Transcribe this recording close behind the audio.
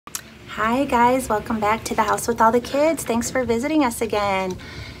Hi guys, welcome back to the house with all the kids. Thanks for visiting us again.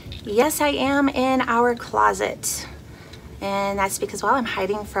 Yes, I am in our closet, and that's because, well, I'm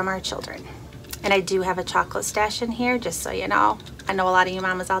hiding from our children. And I do have a chocolate stash in here, just so you know. I know a lot of you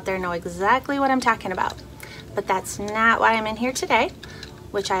mamas out there know exactly what I'm talking about, but that's not why I'm in here today,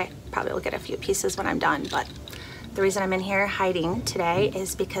 which I probably will get a few pieces when I'm done. But the reason I'm in here hiding today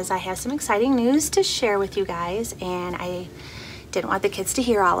is because I have some exciting news to share with you guys, and I didn't want the kids to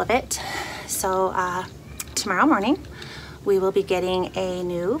hear all of it. So tomorrow morning we will be getting a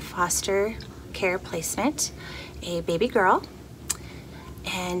new foster care placement, a baby girl,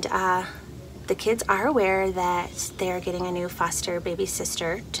 and the kids are aware that they're getting a new foster baby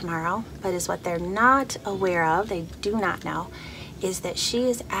sister tomorrow, but is what they're not aware of, they do not know, is that she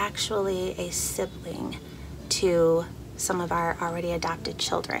is actually a sibling to some of our already adopted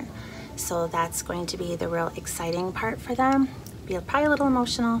children. So that's going to be the real exciting part for them. Be probably a little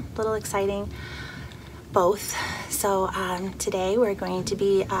emotional, a little exciting, both. So today we're going to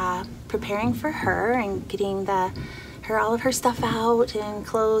be preparing for her and getting all of her stuff out, and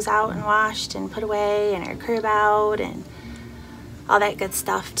clothes out and washed and put away, and her crib out and all that good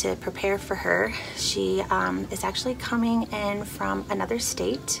stuff to prepare for her. She is actually coming in from another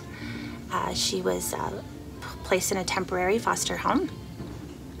state. She was placed in a temporary foster home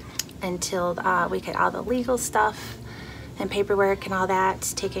until we get all the legal stuff and paperwork and all that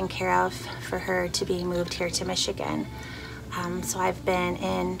taken care of for her to be moved here to Michigan. So I've been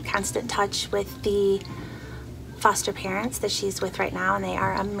in constant touch with the foster parents that she's with right now, and they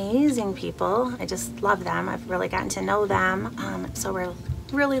are amazing people. I just love them. I've really gotten to know them. So we're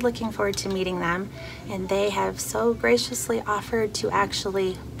really looking forward to meeting them, and they have so graciously offered to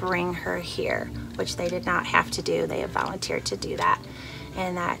actually bring her here, which they did not have to do. They have volunteered to do that,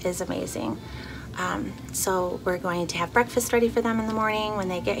 and that is amazing. So we're going to have breakfast ready for them in the morning when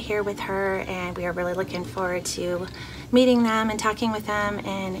they get here with her, and we are really looking forward to meeting them and talking with them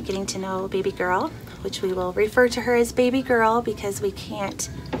and getting to know baby girl, which we will refer to her as baby girl because we can't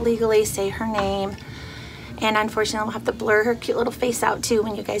legally say her name. And unfortunately, we'll have to blur her cute little face out too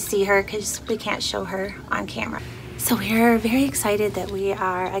when you guys see her, because we can't show her on camera. So we are very excited that we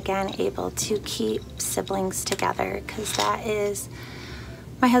are again able to keep siblings together, because that is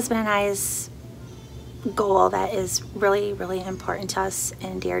my husband and I's goal. That is really, really important to us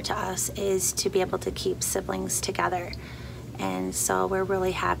and dear to us, is to be able to keep siblings together. And so we're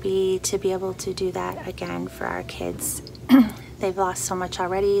really happy to be able to do that again for our kids. They've lost so much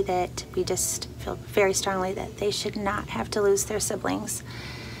already that we just feel very strongly that they should not have to lose their siblings.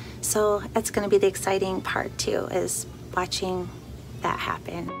 So that's going to be the exciting part too, is watching that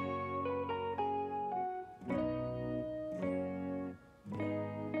happen.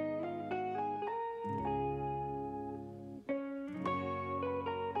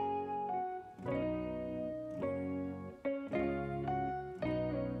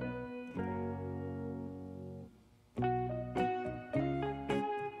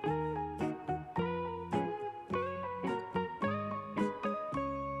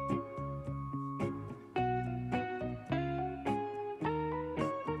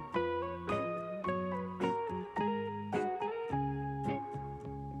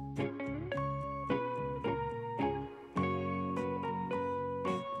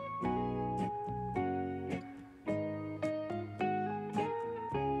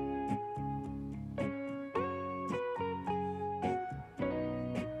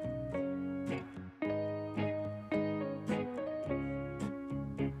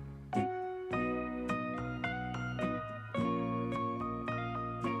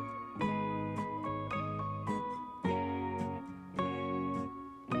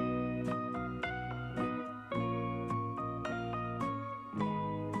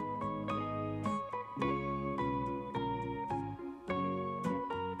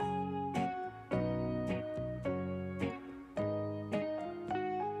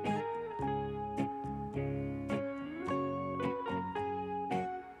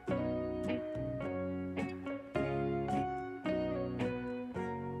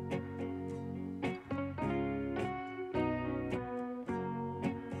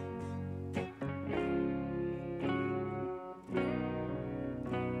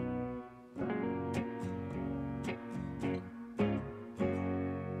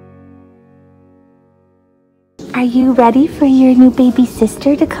 Are you ready for your new baby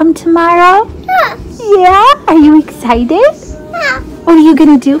sister to come tomorrow? Yeah. Yeah? Are you excited? Yeah. What are you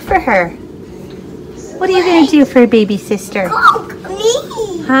going to do for her? What are you going to do for a baby sister?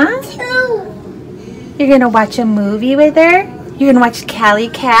 Me. Huh? Too. You're going to watch a movie with her? You're going to watch Cali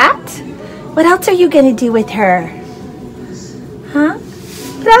Cat? What else are you going to do with her? Huh?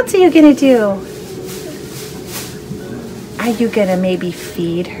 What else are you gonna do? Are you gonna maybe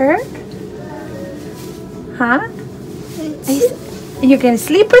feed her? Huh? You're gonna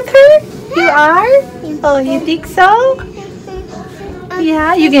sleep with her? You are? Oh, you think so?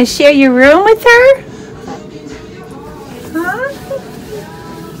 Yeah, you gonna share your room with her? Huh?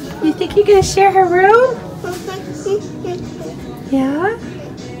 You think you're gonna share her room? Yeah?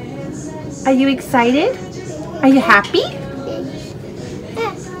 Are you excited? Are you happy?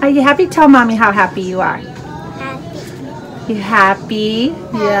 Are you happy? Tell Mommy how happy you are. You happy?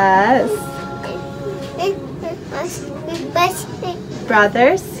 Yes.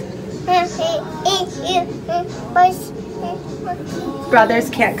 Brothers? Brothers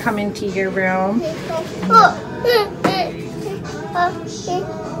can't come into your room.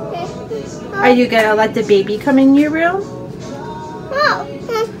 Are you gonna let the baby come in your room?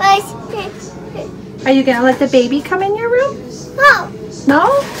 Are you gonna let the baby come in your room? No?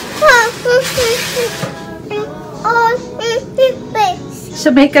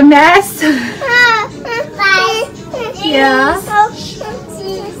 She'll make a mess? Yeah.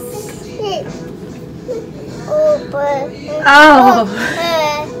 Oh.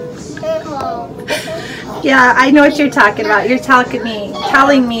 Yeah, I know what you're talking about. You're telling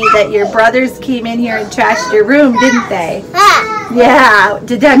me that your brothers came in here and trashed your room, didn't they? Yeah.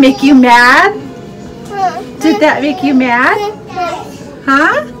 Did that make you mad? Did that make you mad?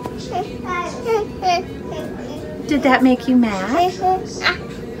 Huh? Did that make you mad?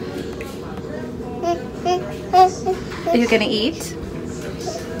 Are you gonna eat?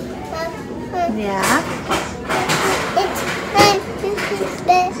 Yeah.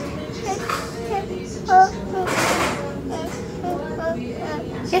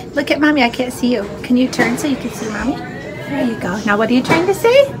 Yeah, look at Mommy. I can't see you. Can you turn so you can see Mommy? There you go. Now what are you trying to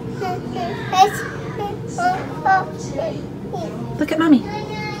say? Look at Mommy.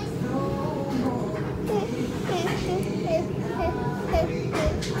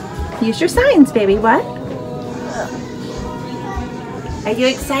 Use your signs, baby. What? Are you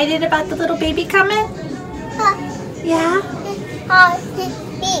excited about the little baby coming? Yeah?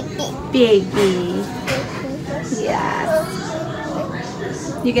 Baby. Yes.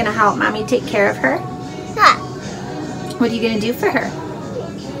 You gonna help Mommy take care of her? What are you gonna do for her?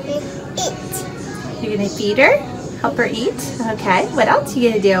 Eat. You're gonna feed her? Help her eat? Okay. What else are you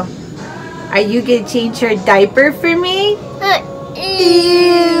gonna do? Are you gonna change her diaper for me?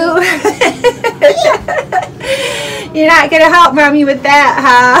 Ew. You're not gonna help Mommy with that,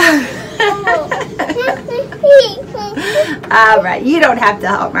 huh? Alright, you don't have to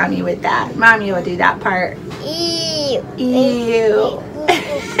help Mommy with that. Mommy will do that part. Ew.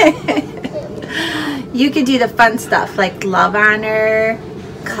 You could do the fun stuff like love on her,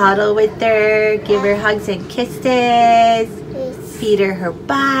 cuddle with her, give her hugs and kisses, feed her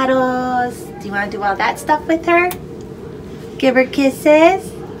bottles. Do you want to do all that stuff with her? Give her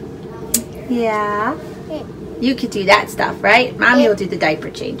kisses? Yeah. You could do that stuff, right? Mommy will do the diaper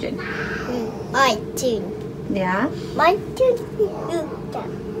changing. I do. Yeah? I do.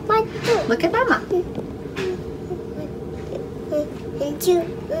 Look at Mama.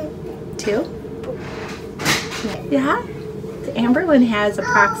 Two? Yeah? Amberlyn has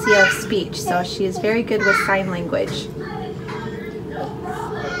apraxia of speech, so she is very good with sign language.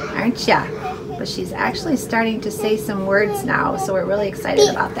 Aren't ya? But she's actually starting to say some words now, so we're really excited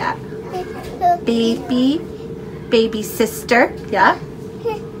about that. Baby. Baby sister. Yeah?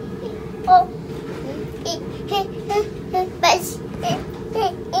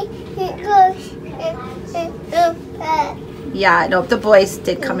 Yeah, no, the boys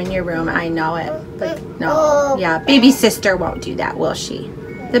did come in your room. I know it. But no. Yeah, baby sister won't do that, will she?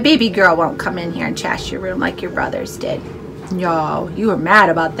 The baby girl won't come in here and trash your room like your brothers did. No, you were mad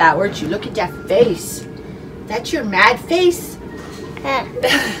about that, weren't you? Look at that face. That's your mad face?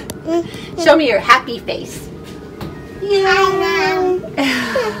 Show me your happy face. Yeah.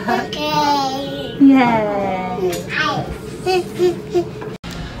 Okay. Yay.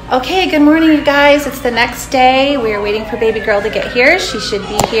 Okay, good morning, you guys. It's the next day. We are waiting for baby girl to get here. She should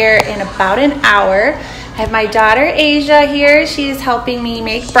be here in about an hour. I have my daughter Asia here. She's helping me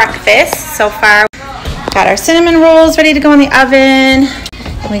make breakfast. So far, got our cinnamon rolls ready to go in the oven.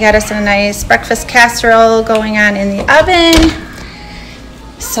 And we got us a nice breakfast casserole going on in the oven.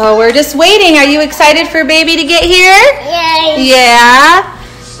 So we're just waiting. Are you excited for baby to get here? Yay. Yeah.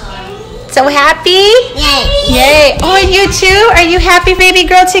 So happy? Yay. Yay. Oh, and you too? Are you happy, baby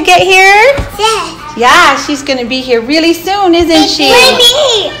girl, to get here? Yes. Yeah, she's going to be here really soon, isn't she?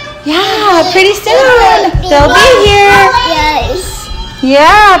 Baby. Yeah, pretty soon. They'll be here. Yes.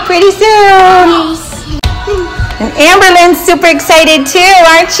 Yeah, pretty soon. And Amberlynn's super excited too,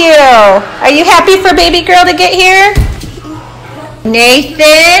 aren't you? Are you happy for baby girl to get here?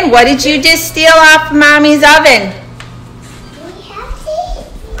 Nathan, what did you just steal off Mommy's oven?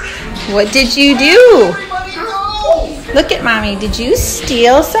 What did you do? Look at Mommy. Did you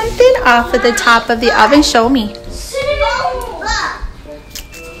steal something off of the top of the oven? Show me.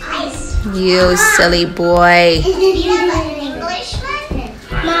 You silly boy.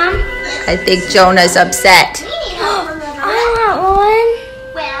 Mom? I think Jonah's upset. I want one.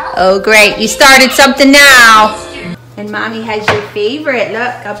 Oh, great. You started something now. And Mommy has your favorite.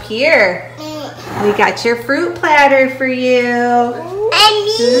 Look, up here. We got your fruit platter for you. And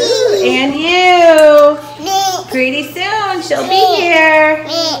me. Ooh, and you. Me. Pretty soon, she'll be here.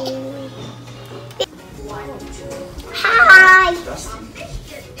 Hi.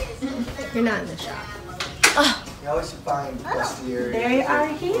 You're not in the shop. You always find dusty areas. They are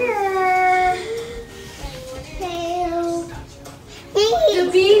here. The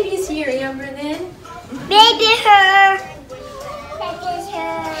baby's here, Amberlynn. Baby her. Baby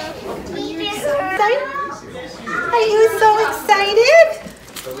her. Baby her. Are you so excited?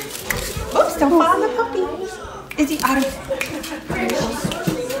 Oops, don't fall on the puppy. Is he out of...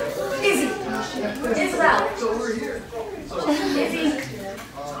 Isabel. Izzy.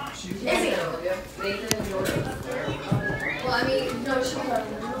 Well, I mean, no, she'll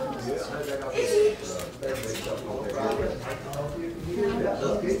Izzy.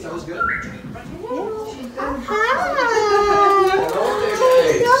 That was good.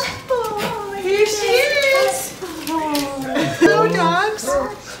 Hi. Here she is. Hello, dogs.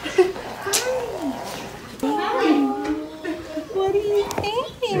 What do you think?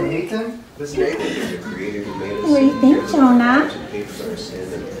 Nathan? This is Nathan. He's the creator who made us. What do you think, Jonah? What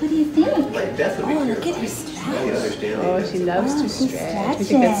What do you think? Oh, Look at her stretch. Oh, she loves to She's stretch. I stretching.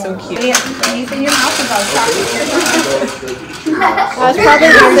 think that's so cute. He's in your mouth about chocolate. That's probably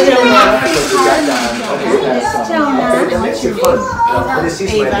easier than that. It makes it fun. When it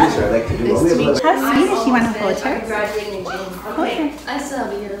sees my pizza, I like to do it. How sweet is she? Want to hold her? Okay. I still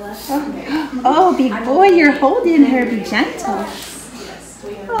have a year left. Oh, big boy, you're holding her. Be gentle.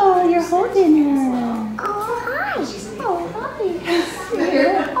 Oh, you're holding her. Oh, hi. Oh, hi.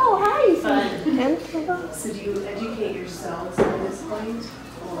 Oh, hi. So do you educate yourselves at this point?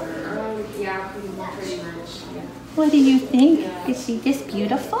 Or Yeah, pretty much. Yeah. What do you think? Is she just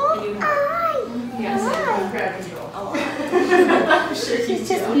beautiful? yes, crowd control. She's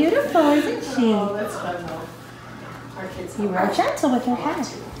just beautiful, isn't she? Oh, that's fun though. Our kids. You were gentle with her head.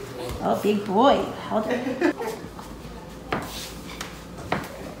 Oh, big boy. Hold her.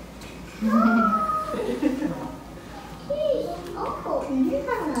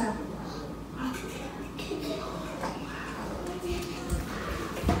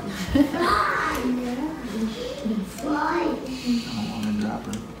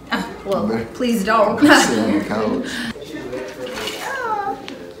 Well, please don't. Sit on the couch.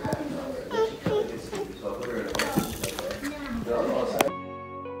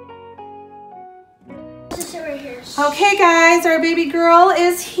 Okay, guys, our baby girl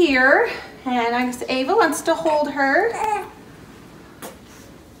is here, and I guess Ava wants to hold her.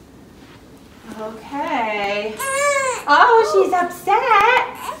 Okay. Oh, she's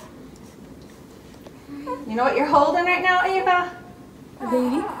upset. You know what you're holding right now, Ava? A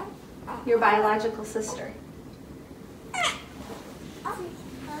baby? Your biological sister.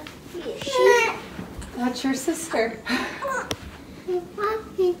 That's your sister.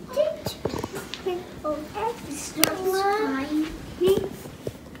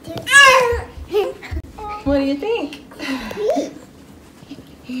 What do you think?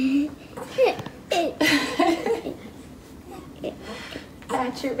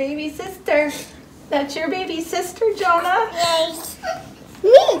 That's your baby sister. That's your baby sister, Jonah. Yes.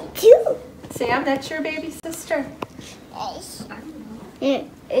 Me too. Sam, that's your baby sister. Yes.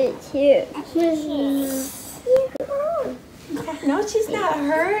 It's here. No, she's not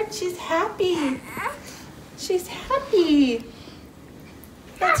hurt. She's happy. She's happy.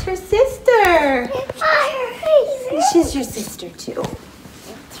 That's her sister. She's your sister too.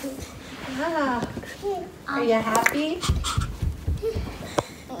 Ah. Are you happy?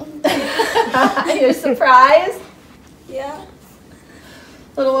 You're surprised? Yeah.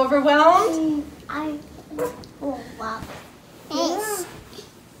 A little overwhelmed? Yes.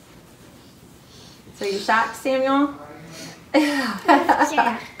 So you shocked, Samuel?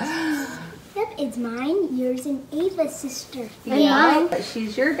 Yep, it's mine, yours, and Ava's sister. And Yeah, mine. but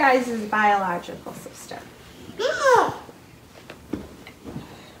she's your guys' biological sister.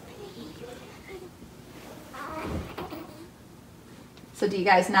 So do you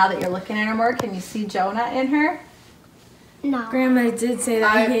guys, now that you're looking at her more, can you see Jonah in her? No. Grandma did say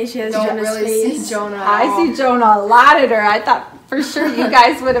that. I She has don't Jonah's really face. see Jonah at I all. see Jonah a lot at her. I thought for sure you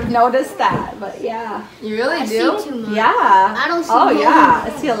guys would have noticed that, but yeah. You really I do? see too much. Yeah. I don't see Oh Jonah. yeah. I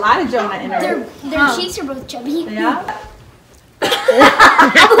see a lot of Jonah in her. Their cheeks are both chubby. Yeah.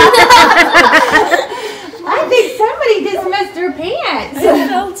 I think somebody just missed her pants. I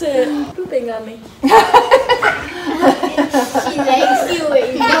felt it pooping on me. She likes you.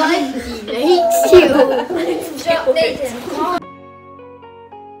 She likes you. Drop Nathan.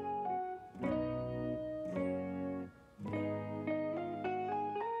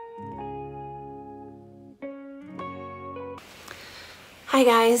 Hi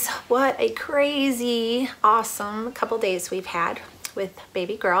guys, what a crazy, awesome couple days we've had with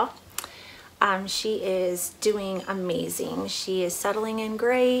baby girl. She is doing amazing. She is settling in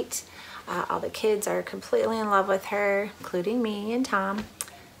great. All the kids are completely in love with her, including me and Tom.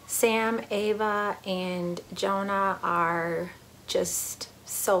 Sam, Ava, and Jonah are just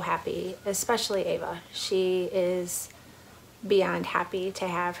so happy, especially Ava. She is beyond happy to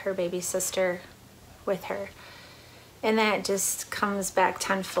have her baby sister with her. And that just comes back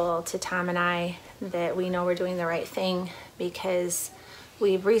tenfold to Tom and I, that we know we're doing the right thing, because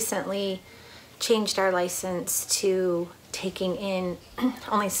we've recently changed our license to taking in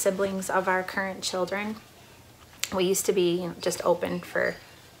only siblings of our current children. We used to be just open for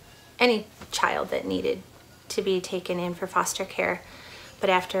any child that needed to be taken in for foster care.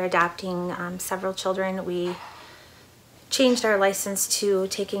 But after adopting several children, we changed our license to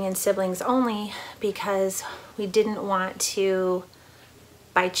taking in siblings only, because we didn't want to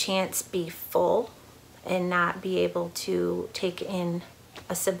by chance be full and not be able to take in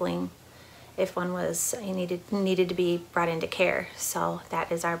a sibling if one was needed to be brought into care. So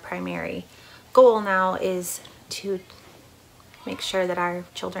that is our primary goal now, is to make sure that our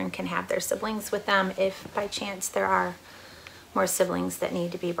children can have their siblings with them if by chance there are more siblings that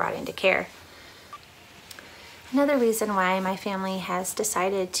need to be brought into care. Another reason why my family has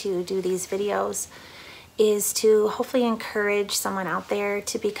decided to do these videos is to hopefully encourage someone out there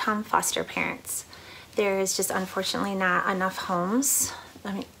to become foster parents. There is just unfortunately not enough homes.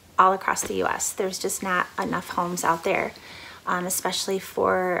 I mean, all across the US, there's just not enough homes out there, especially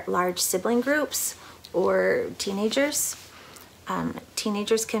for large sibling groups or teenagers.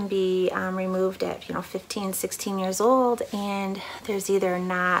 Teenagers can be removed at 15, 16 years old, and there's either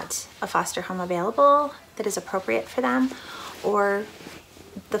not a foster home available that is appropriate for them, or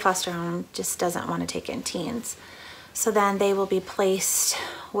the foster home just doesn't want to take in teens. So then they will be placed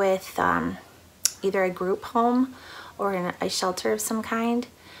with either a group home or in a shelter of some kind.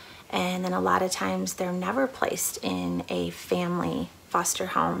 And then a lot of times they're never placed in a family foster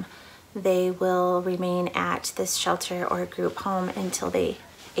home. They will remain at this shelter or group home until they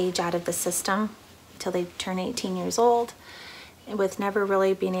age out of the system, until they turn 18 years old, with never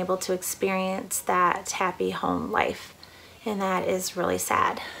really being able to experience that happy home life. And that is really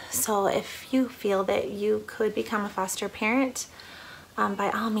sad. So if you feel that you could become a foster parent,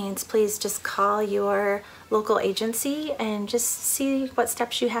 by all means, please just call your local agency and just see what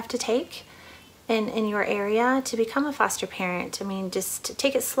steps you have to take in your area to become a foster parent. I mean, just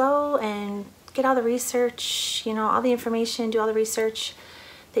take it slow and get all the research, all the information, do all the research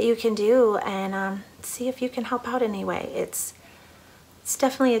that you can do, and see if you can help out in any way. It's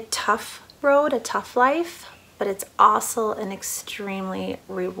definitely a tough road, a tough life, but it's also an extremely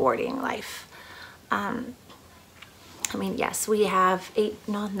rewarding life. I mean, yes, we have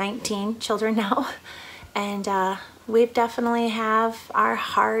 19 children now, and we've definitely have our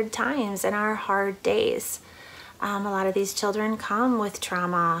hard times and our hard days. A lot of these children come with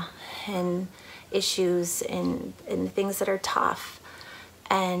trauma and issues and things that are tough,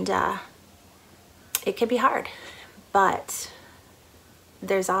 and it can be hard, but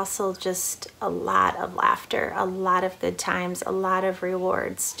there's also just a lot of laughter, a lot of good times, a lot of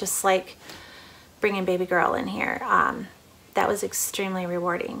rewards, just like bringing baby girl in here. That was extremely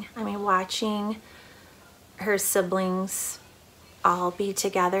rewarding. I mean, watching her siblings all be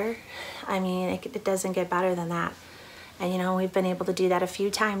together, I mean, it doesn't get better than that. And we've been able to do that a few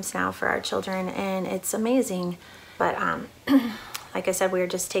times now for our children, and it's amazing. But like I said, we're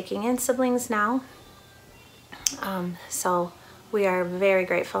just taking in siblings now. So we are very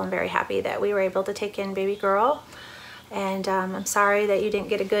grateful and very happy that we were able to take in baby girl. And I'm sorry that you didn't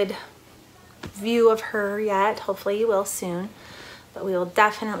get a good view of her yet. Hopefully you will soon. But we will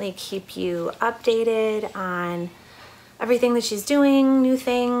definitely keep you updated on everything that she's doing, new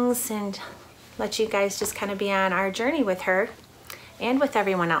things, and let you guys just kind of be on our journey with her and with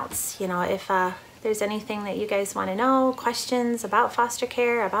everyone else. If there's anything that you guys want to know, questions about foster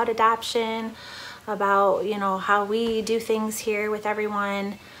care, about adoption, about, you know, how we do things here with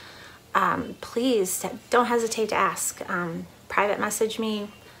everyone, please don't hesitate to ask. Private message me,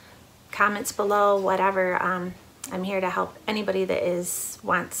 comments below, whatever. I'm here to help anybody that is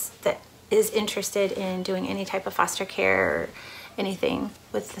interested in doing any type of foster care or anything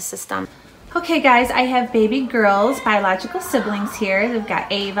with the system. Okay guys, I have baby girls, biological siblings here. They've got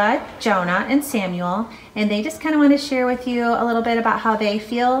Ava, Jonah, and Samuel, and they just kind of want to share with you a little bit about how they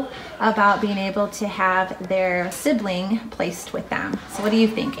feel about being able to have their sibling placed with them. So what do you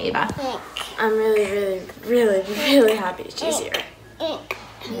think, Ava? I'm really happy she's here.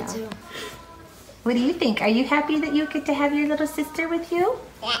 Me too. What do you think? Are you happy that you get to have your little sister with you?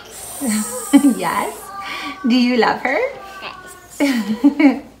 Yes. Yes? Do you love her?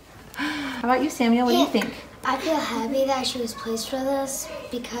 Yes. How about you, Samuel? What do you think? I feel happy that she was placed with us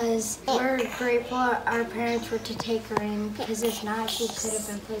because we're grateful our parents were to take her in, because if not, she could have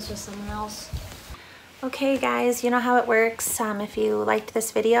been placed with someone else. Okay guys, you know how it works. If you liked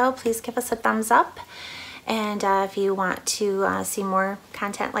this video, please give us a thumbs up. And if you want to see more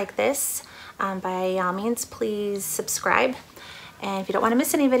content like this, by all means, please subscribe. And if you don't want to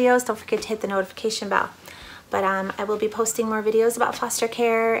miss any videos, don't forget to hit the notification bell. But I will be posting more videos about foster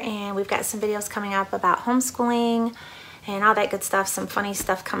care, and we've got some videos coming up about homeschooling and all that good stuff, some funny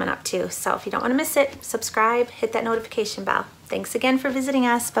stuff coming up too. So if you don't want to miss it, subscribe, hit that notification bell. Thanks again for visiting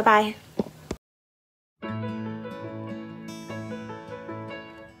us. Bye-bye.